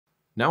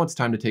Now it's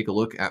time to take a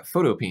look at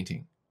photo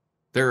painting.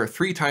 There are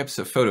three types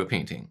of photo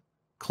painting: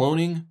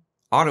 cloning,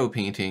 auto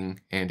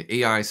painting, and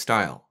AI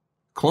style.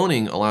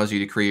 Cloning allows you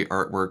to create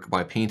artwork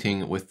by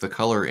painting with the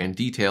color and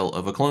detail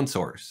of a clone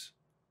source.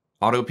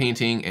 Auto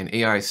painting and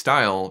AI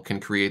style can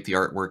create the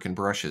artwork and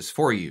brushes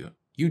for you.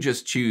 You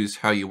just choose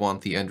how you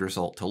want the end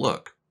result to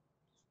look.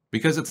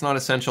 Because it's not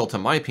essential to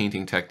my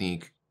painting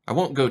technique, I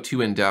won't go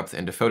too in-depth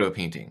into photo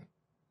painting,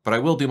 but I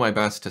will do my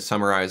best to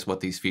summarize what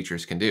these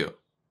features can do.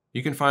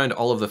 You can find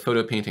all of the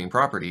photo painting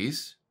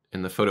properties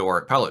in the Photo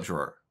Art palette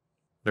drawer.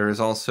 There is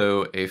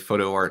also a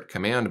Photo Art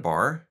command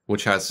bar,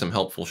 which has some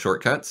helpful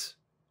shortcuts.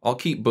 I'll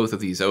keep both of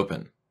these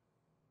open.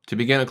 To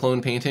begin a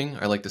clone painting,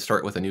 I like to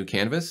start with a new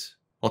canvas.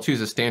 I'll choose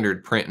a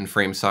standard print and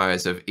frame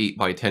size of 8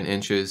 by 10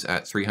 inches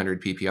at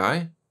 300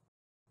 ppi.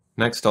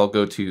 Next, I'll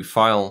go to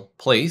File,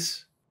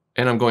 Place,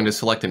 and I'm going to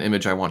select an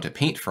image I want to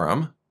paint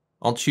from.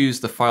 I'll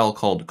choose the file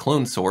called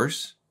Clone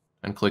Source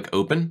and click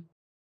Open.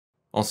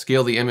 I'll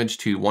scale the image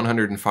to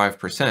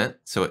 105%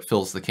 so it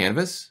fills the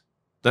canvas.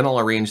 Then I'll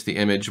arrange the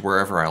image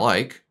wherever I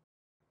like.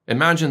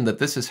 Imagine that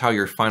this is how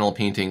your final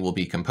painting will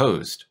be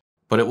composed,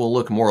 but it will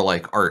look more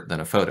like art than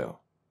a photo.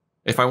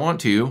 If I want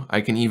to,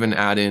 I can even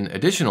add in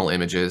additional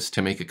images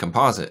to make a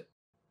composite,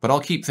 but I'll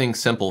keep things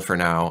simple for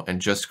now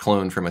and just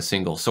clone from a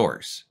single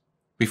source.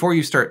 Before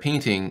you start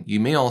painting,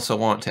 you may also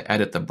want to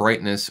edit the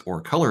brightness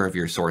or color of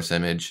your source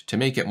image to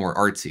make it more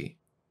artsy.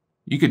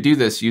 You could do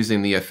this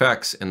using the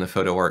effects in the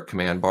Photo Art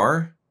command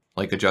bar,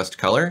 like Adjust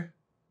Color,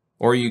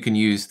 or you can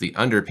use the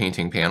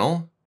Underpainting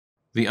panel.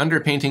 The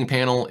Underpainting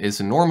panel is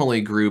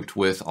normally grouped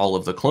with all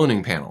of the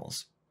cloning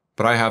panels,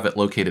 but I have it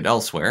located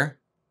elsewhere.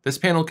 This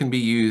panel can be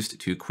used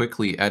to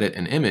quickly edit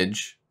an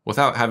image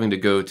without having to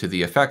go to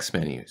the effects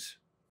menus.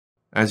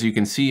 As you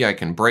can see, I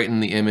can brighten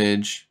the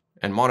image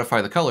and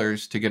modify the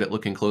colors to get it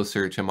looking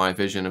closer to my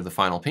vision of the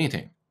final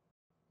painting.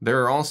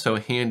 There are also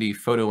handy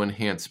photo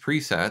enhance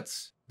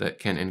presets that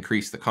can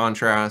increase the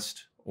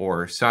contrast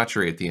or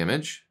saturate the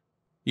image.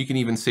 You can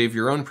even save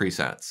your own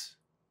presets.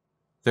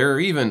 There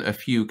are even a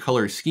few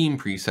color scheme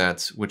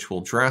presets which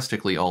will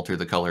drastically alter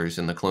the colors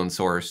in the clone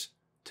source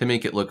to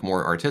make it look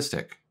more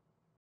artistic.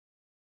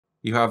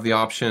 You have the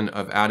option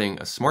of adding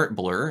a smart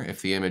blur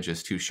if the image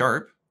is too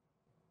sharp,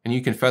 and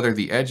you can feather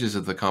the edges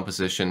of the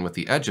composition with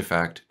the edge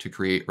effect to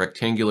create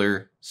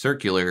rectangular,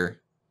 circular,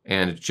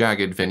 and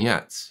jagged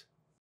vignettes.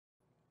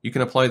 You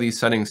can apply these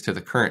settings to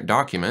the current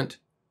document,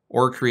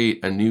 or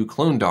create a new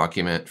clone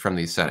document from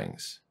these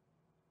settings.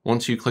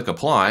 Once you click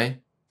Apply,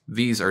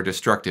 these are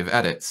destructive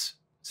edits,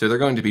 so they're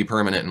going to be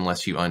permanent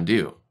unless you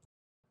undo.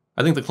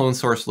 I think the clone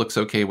source looks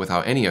okay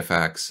without any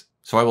effects,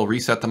 so I will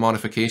reset the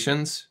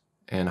modifications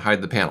and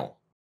hide the panel.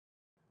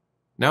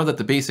 Now that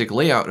the basic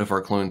layout of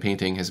our clone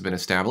painting has been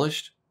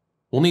established,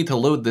 we'll need to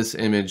load this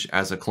image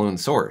as a clone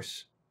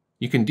source.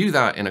 You can do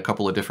that in a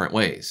couple of different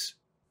ways.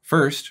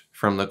 First,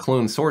 from the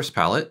Clone Source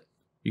palette,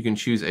 you can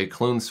choose a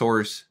Clone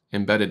Source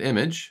Embedded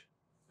Image,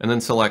 and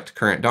then select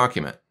Current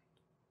Document.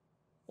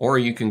 Or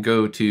you can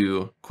go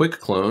to Quick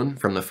Clone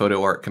from the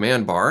Photo Art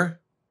command bar.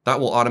 That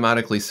will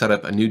automatically set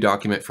up a new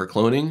document for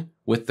cloning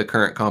with the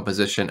current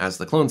composition as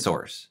the clone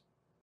source.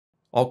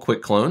 I'll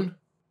quick clone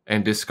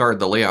and discard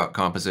the layout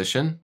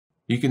composition.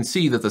 You can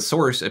see that the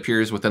source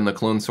appears within the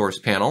Clone Source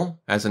panel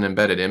as an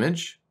embedded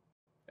image,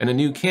 and a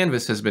new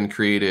canvas has been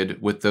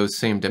created with those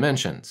same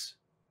dimensions.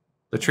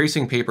 The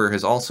tracing paper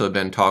has also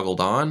been toggled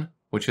on,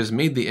 which has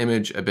made the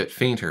image a bit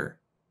fainter.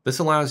 This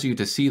allows you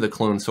to see the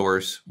clone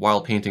source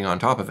while painting on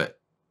top of it.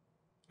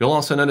 You'll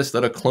also notice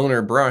that a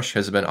cloner brush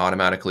has been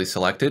automatically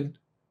selected.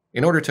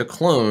 In order to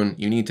clone,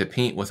 you need to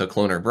paint with a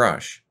cloner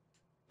brush.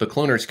 The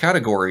cloners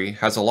category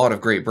has a lot of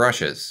great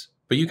brushes,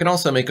 but you can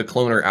also make a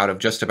cloner out of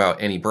just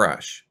about any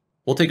brush.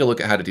 We'll take a look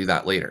at how to do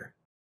that later.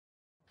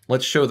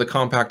 Let's show the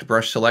compact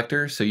brush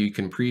selector so you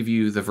can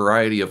preview the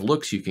variety of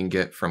looks you can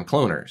get from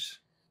cloners.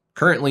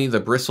 Currently, the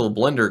Bristle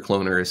Blender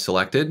cloner is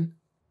selected,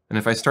 and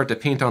if I start to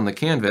paint on the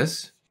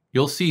canvas,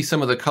 you'll see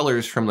some of the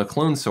colors from the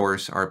clone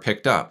source are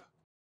picked up.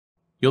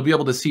 You'll be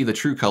able to see the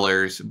true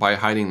colors by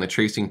hiding the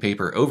tracing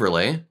paper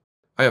overlay.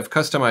 I have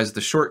customized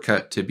the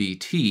shortcut to be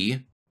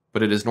T,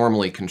 but it is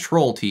normally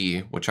Control-T,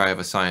 which I have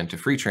assigned to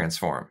Free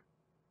Transform.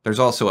 There's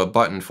also a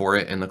button for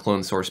it in the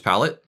Clone Source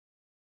palette.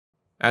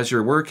 As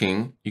you're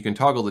working, you can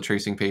toggle the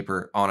tracing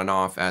paper on and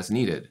off as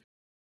needed.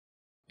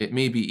 It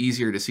may be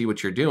easier to see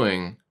what you're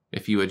doing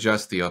if you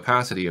adjust the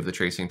opacity of the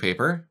tracing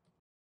paper.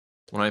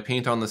 When I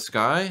paint on the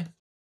sky,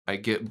 I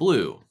get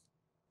blue.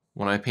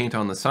 When I paint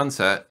on the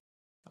sunset,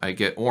 I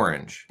get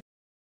orange.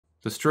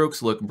 The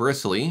strokes look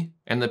bristly,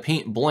 and the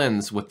paint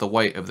blends with the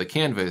white of the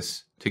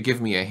canvas to give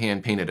me a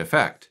hand-painted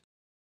effect.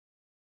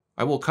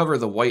 I will cover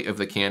the white of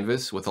the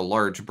canvas with a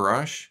large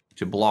brush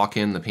to block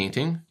in the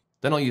painting.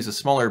 Then I'll use a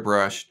smaller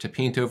brush to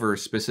paint over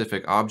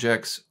specific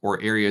objects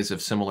or areas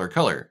of similar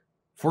color.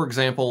 For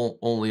example,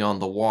 only on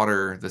the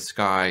water, the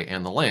sky,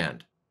 and the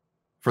land.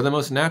 For the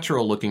most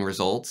natural-looking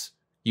results,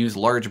 use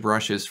large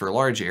brushes for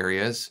large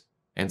areas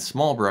and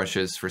small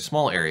brushes for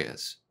small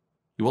areas.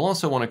 You will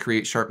also want to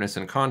create sharpness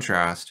and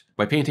contrast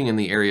by painting in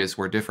the areas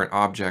where different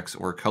objects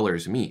or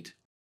colors meet.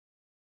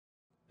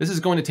 This is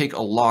going to take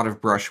a lot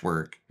of brush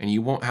work, and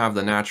you won't have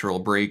the natural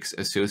breaks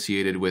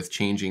associated with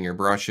changing your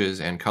brushes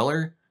and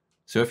color.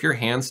 So if your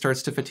hand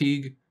starts to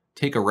fatigue,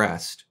 take a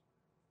rest.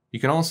 You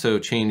can also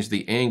change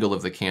the angle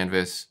of the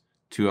canvas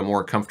to a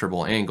more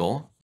comfortable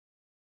angle.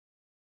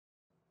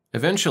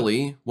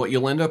 Eventually, what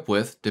you'll end up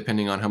with,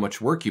 depending on how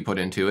much work you put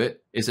into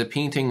it, is a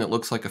painting that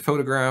looks like a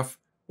photograph,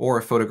 or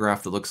a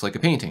photograph that looks like a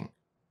painting.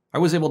 I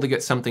was able to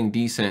get something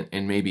decent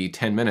in maybe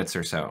 10 minutes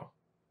or so.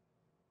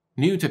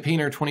 New to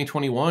Painter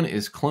 2021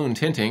 is clone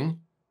tinting.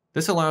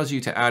 This allows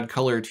you to add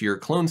color to your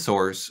clone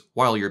source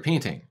while you're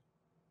painting.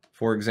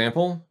 For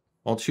example,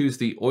 I'll choose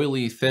the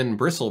oily thin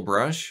bristle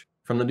brush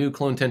from the new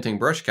clone tinting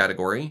brush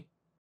category,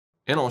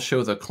 and I'll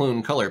show the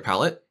clone color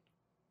palette.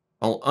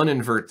 I'll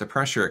uninvert the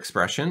pressure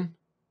expression,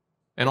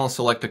 and I'll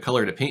select a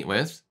color to paint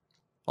with.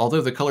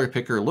 Although the color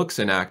picker looks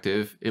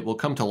inactive, it will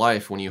come to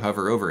life when you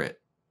hover over it.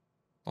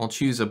 I'll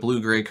choose a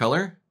blue-gray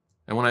color,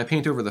 and when I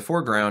paint over the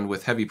foreground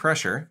with heavy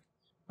pressure,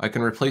 I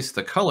can replace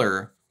the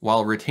color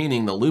while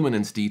retaining the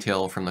luminance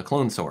detail from the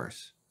clone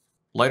source.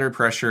 Lighter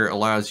pressure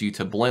allows you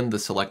to blend the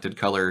selected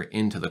color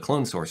into the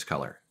clone source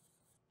color.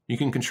 You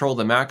can control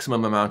the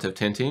maximum amount of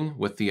tinting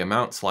with the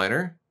amount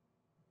slider.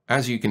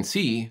 As you can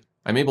see,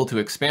 I'm able to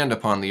expand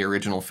upon the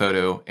original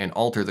photo and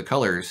alter the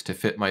colors to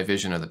fit my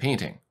vision of the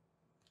painting.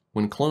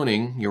 When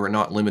cloning, you are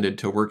not limited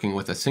to working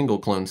with a single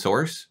clone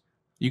source.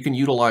 You can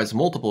utilize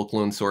multiple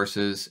clone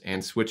sources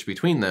and switch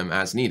between them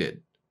as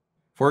needed.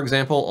 For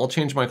example, I'll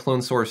change my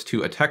clone source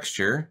to a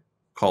texture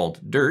called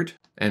dirt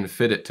and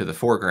fit it to the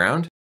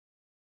foreground.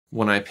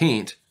 When I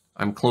paint,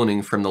 I'm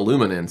cloning from the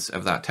luminance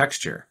of that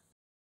texture.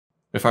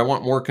 If I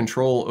want more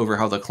control over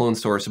how the clone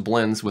source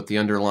blends with the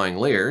underlying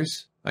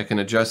layers, I can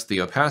adjust the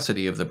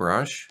opacity of the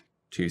brush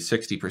to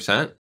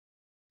 60%.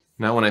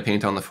 Now when I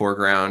paint on the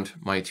foreground,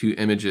 my two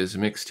images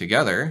mix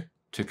together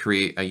to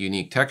create a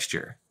unique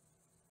texture.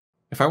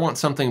 If I want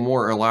something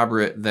more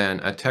elaborate than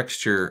a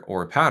texture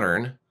or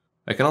pattern,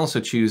 I can also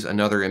choose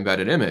another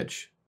embedded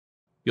image.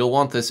 You'll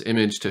want this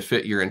image to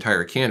fit your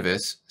entire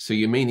canvas, so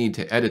you may need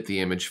to edit the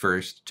image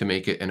first to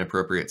make it an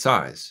appropriate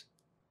size.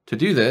 To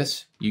do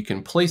this, you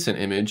can place an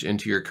image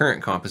into your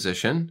current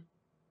composition.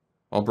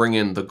 I'll bring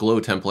in the glow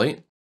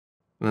template,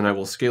 and then I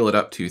will scale it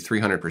up to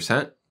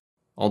 300%.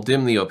 I'll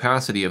dim the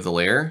opacity of the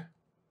layer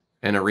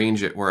and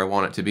arrange it where I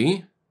want it to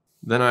be.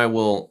 Then I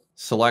will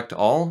select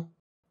all,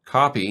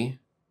 copy,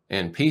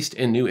 and paste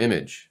in new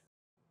image.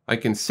 I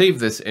can save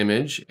this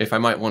image if I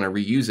might want to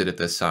reuse it at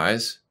this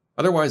size.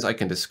 Otherwise, I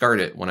can discard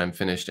it when I'm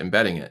finished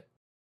embedding it.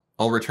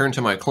 I'll return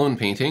to my clone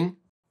painting,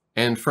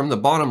 and from the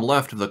bottom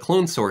left of the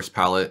clone source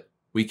palette,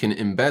 we can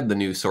embed the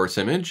new source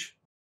image.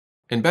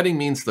 Embedding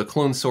means the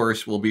clone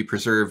source will be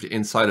preserved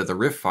inside of the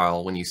RIF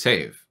file when you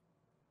save.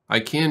 I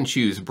can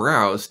choose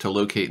Browse to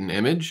locate an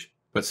image,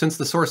 but since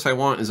the source I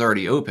want is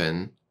already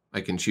open,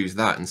 I can choose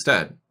that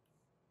instead.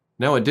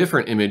 Now a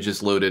different image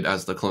is loaded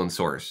as the clone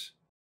source.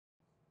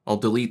 I'll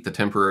delete the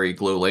temporary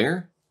glow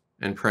layer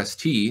and press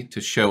T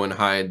to show and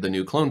hide the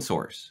new clone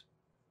source.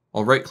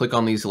 I'll right-click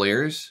on these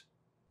layers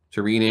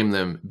to rename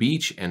them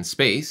Beach and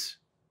Space.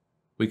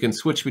 We can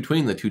switch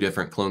between the two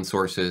different clone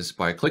sources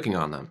by clicking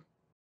on them.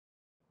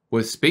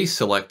 With Space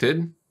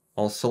selected,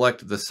 I'll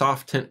select the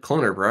Soft Tint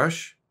Cloner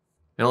brush,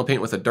 and I'll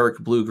paint with a dark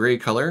blue-gray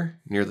color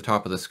near the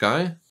top of the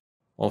sky.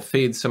 I'll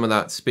fade some of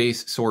that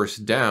space source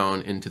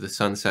down into the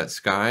sunset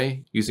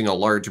sky using a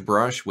large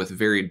brush with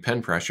varied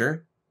pen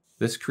pressure.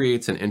 This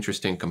creates an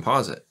interesting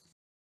composite.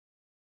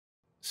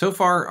 So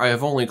far, I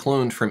have only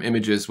cloned from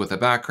images with a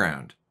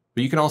background,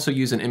 but you can also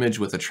use an image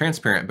with a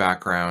transparent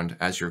background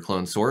as your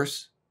clone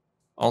source.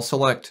 I'll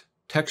select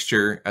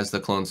Texture as the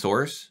clone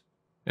source,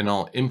 and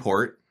I'll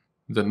import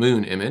the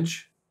moon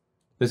image.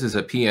 This is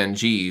a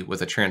PNG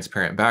with a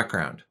transparent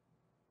background.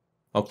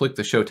 I'll click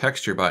the Show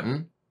Texture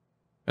button,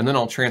 and then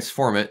I'll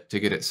transform it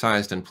to get it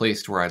sized and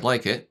placed where I'd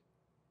like it.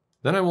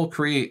 Then I will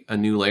create a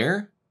new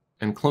layer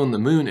and clone the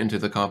moon into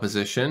the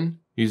composition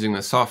using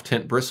the Soft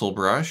Tint Bristle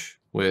brush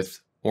with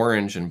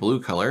orange and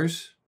blue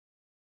colors.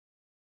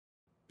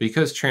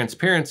 Because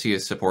transparency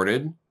is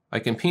supported, I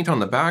can paint on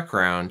the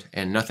background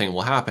and nothing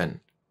will happen.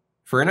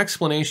 For an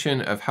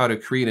explanation of how to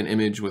create an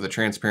image with a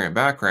transparent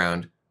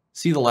background,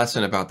 see the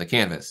lesson about the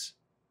canvas.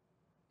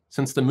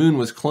 Since the moon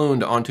was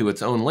cloned onto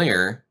its own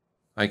layer,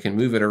 I can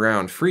move it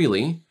around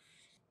freely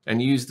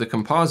and use the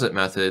composite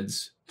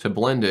methods to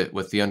blend it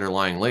with the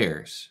underlying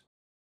layers.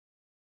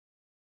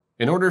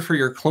 In order for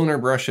your cloner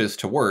brushes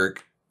to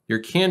work, your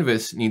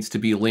canvas needs to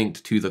be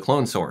linked to the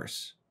clone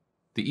source.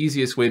 The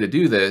easiest way to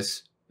do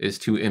this is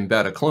to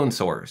embed a clone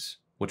source,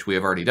 which we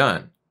have already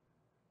done.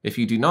 If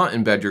you do not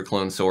embed your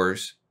clone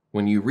source,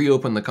 when you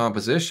reopen the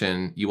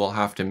composition, you will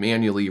have to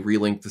manually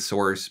relink the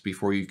source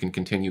before you can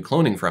continue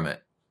cloning from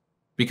it.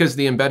 Because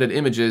the embedded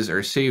images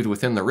are saved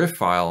within the RIF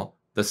file,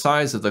 the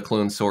size of the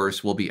clone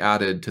source will be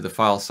added to the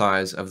file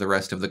size of the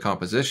rest of the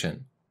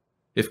composition.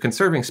 If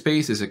conserving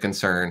space is a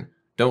concern,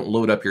 don't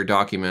load up your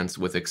documents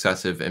with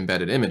excessive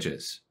embedded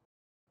images.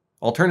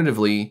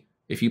 Alternatively,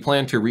 if you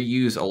plan to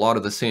reuse a lot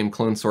of the same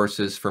clone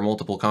sources for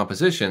multiple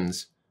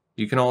compositions,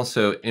 You can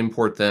also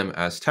import them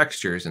as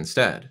textures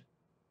instead.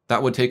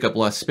 That would take up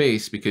less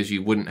space because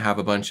you wouldn't have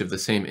a bunch of the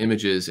same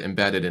images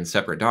embedded in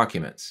separate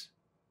documents.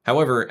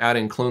 However,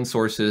 adding clone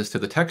sources to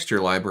the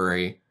texture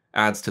library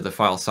adds to the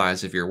file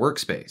size of your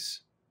workspace.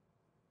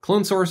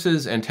 Clone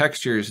sources and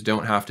textures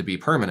don't have to be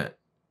permanent.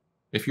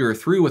 If you're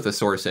through with a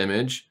source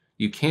image,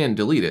 you can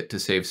delete it to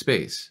save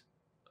space.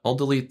 I'll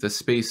delete the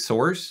space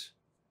source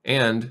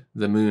and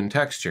the moon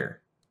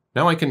texture.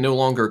 Now I can no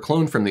longer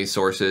clone from these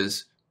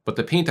sources, but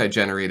the paint I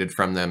generated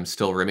from them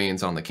still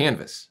remains on the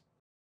canvas.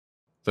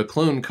 The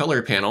Clone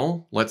Color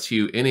panel lets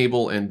you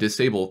enable and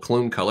disable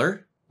clone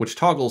color, which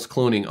toggles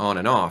cloning on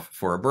and off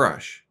for a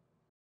brush.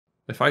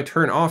 If I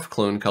turn off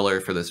clone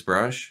color for this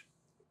brush,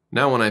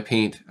 now when I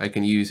paint, I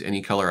can use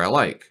any color I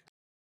like.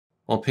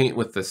 I'll paint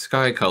with the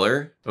sky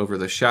color over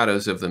the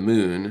shadows of the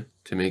moon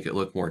to make it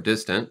look more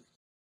distant.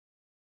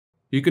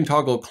 You can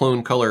toggle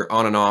clone color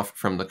on and off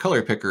from the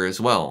color picker as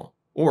well,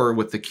 or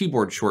with the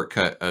keyboard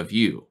shortcut of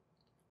U.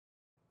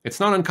 It's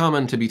not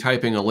uncommon to be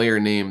typing a layer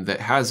name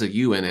that has a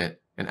U in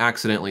it and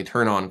accidentally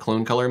turn on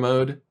clone color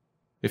mode.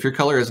 If your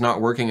color is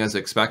not working as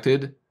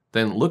expected,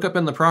 then look up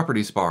in the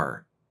properties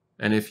bar,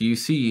 and if you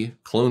see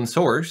clone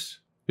source,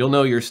 you'll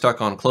know you're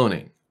stuck on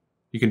cloning.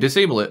 You can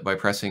disable it by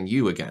pressing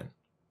U again.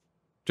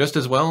 Just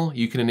as well,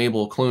 you can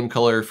enable clone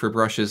color for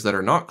brushes that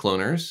are not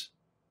cloners.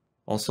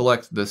 I'll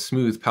select the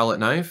smooth palette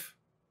knife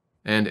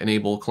and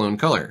enable clone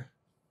color.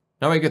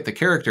 Now I get the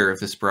character of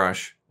this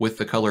brush with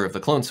the color of the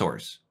clone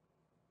source.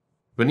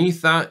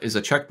 Beneath that is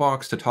a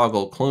checkbox to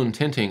toggle clone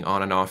tinting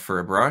on and off for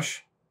a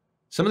brush.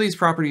 Some of these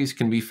properties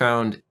can be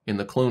found in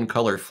the clone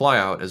color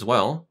flyout as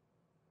well.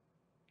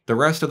 The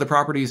rest of the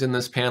properties in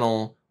this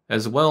panel,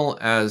 as well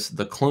as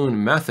the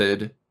clone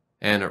method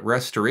and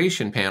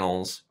restoration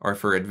panels, are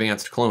for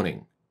advanced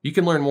cloning. You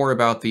can learn more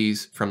about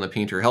these from the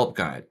Painter Help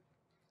Guide.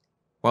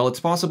 While it's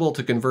possible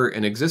to convert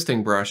an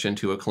existing brush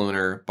into a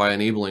cloner by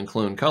enabling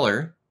clone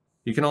color,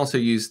 you can also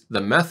use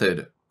the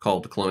method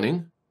called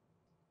cloning.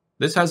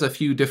 This has a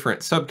few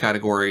different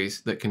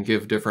subcategories that can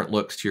give different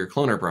looks to your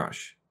cloner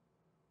brush.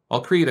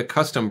 I'll create a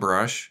custom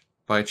brush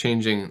by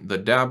changing the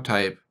dab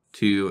type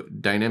to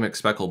dynamic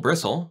speckle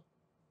bristle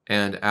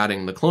and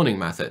adding the cloning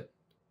method.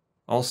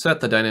 I'll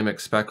set the dynamic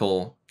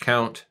speckle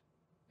count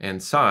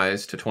and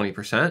size to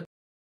 20%,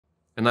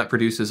 and that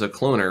produces a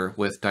cloner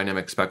with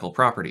dynamic speckle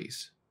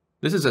properties.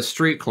 This is a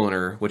straight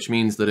cloner, which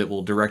means that it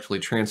will directly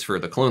transfer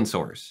the clone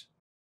source.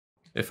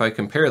 If I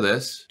compare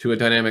this to a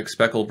dynamic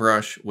speckle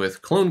brush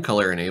with clone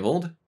color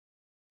enabled,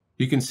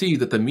 you can see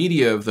that the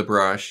media of the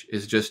brush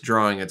is just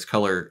drawing its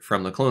color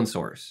from the clone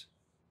source.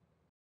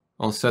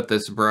 I'll set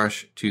this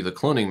brush to the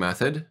cloning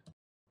method,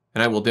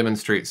 and I will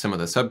demonstrate some of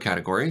the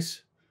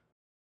subcategories.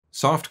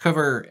 Soft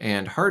cover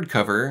and hard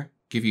cover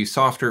give you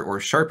softer or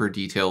sharper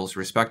details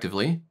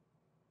respectively.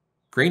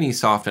 Grainy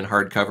soft and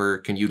hard cover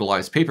can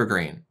utilize paper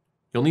grain.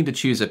 You'll need to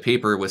choose a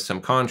paper with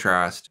some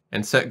contrast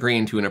and set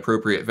grain to an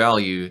appropriate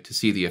value to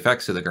see the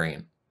effects of the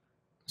grain.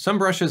 Some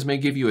brushes may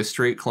give you a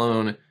straight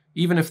clone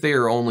even if they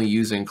are only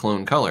using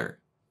clone color.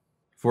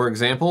 For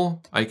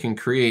example, I can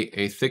create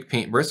a thick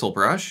paint bristle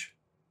brush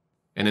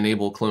and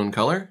enable clone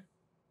color.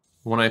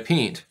 When I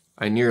paint,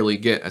 I nearly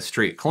get a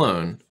straight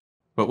clone,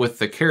 but with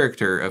the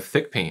character of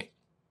thick paint.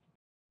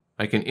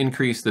 I can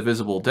increase the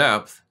visible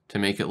depth to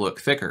make it look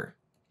thicker.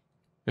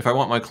 If I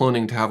want my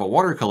cloning to have a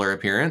watercolor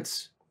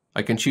appearance,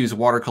 I can choose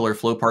watercolor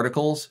flow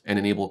particles and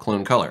enable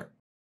clone color.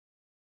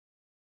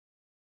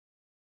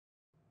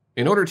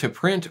 In order to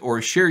print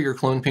or share your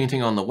clone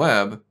painting on the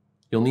web,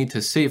 you'll need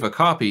to save a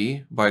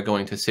copy by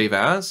going to Save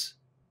As.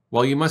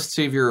 While you must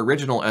save your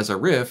original as a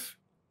RIF,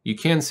 you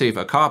can save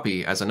a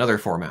copy as another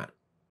format.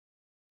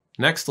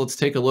 Next, let's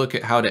take a look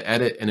at how to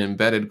edit an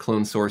embedded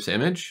clone source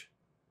image.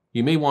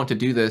 You may want to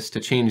do this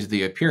to change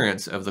the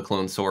appearance of the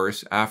clone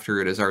source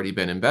after it has already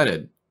been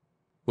embedded.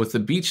 With the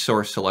beach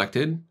source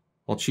selected,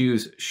 I'll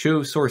choose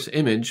Show Source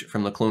Image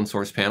from the Clone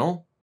Source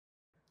panel.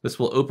 This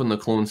will open the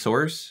clone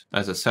source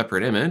as a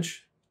separate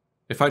image.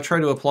 If I try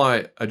to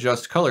apply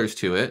Adjust Colors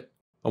to it,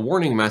 a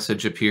warning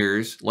message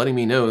appears letting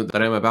me know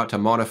that I'm about to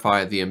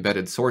modify the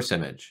embedded source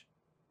image.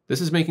 This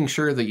is making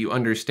sure that you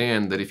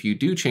understand that if you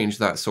do change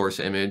that source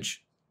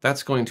image,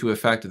 that's going to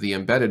affect the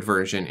embedded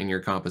version in your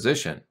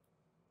composition.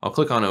 I'll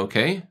click on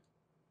OK,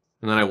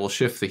 and then I will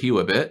shift the hue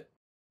a bit.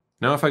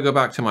 Now if I go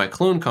back to my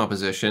clone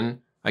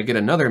composition, I get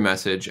another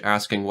message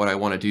asking what I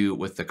want to do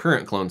with the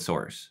current clone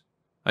source.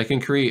 I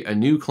can create a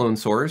new clone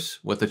source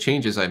with the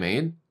changes I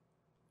made.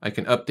 I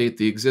can update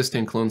the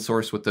existing clone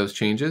source with those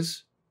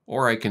changes,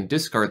 or I can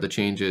discard the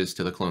changes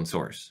to the clone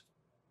source.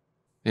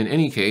 In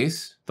any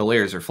case, the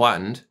layers are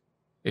flattened.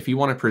 If you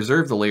want to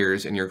preserve the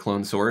layers in your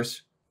clone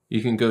source,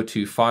 you can go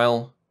to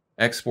File,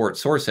 Export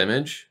Source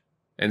Image,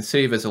 and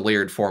save as a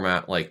layered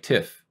format like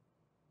TIFF.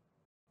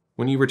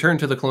 When you return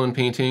to the clone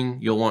painting,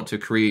 you'll want to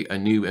create a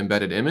new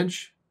embedded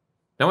image.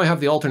 Now I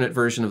have the alternate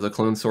version of the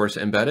clone source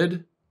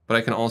embedded, but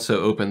I can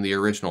also open the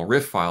original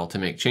RIF file to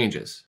make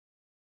changes.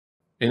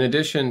 In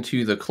addition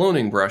to the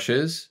cloning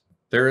brushes,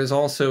 there is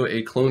also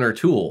a cloner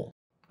tool.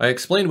 I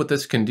explained what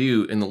this can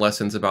do in the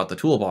lessons about the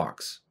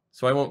toolbox,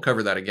 so I won't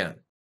cover that again.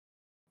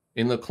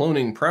 In the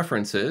cloning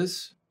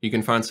preferences, you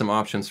can find some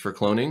options for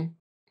cloning.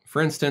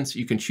 For instance,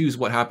 you can choose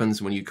what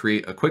happens when you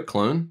create a quick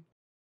clone.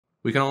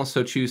 We can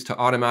also choose to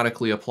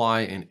automatically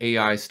apply an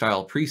AI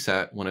style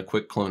preset when a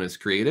quick clone is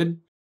created.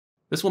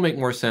 This will make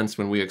more sense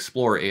when we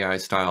explore AI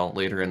style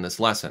later in this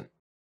lesson.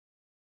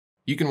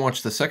 You can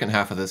watch the second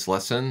half of this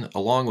lesson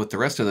along with the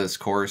rest of this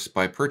course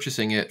by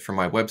purchasing it from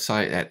my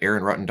website at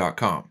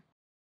aaronrutten.com.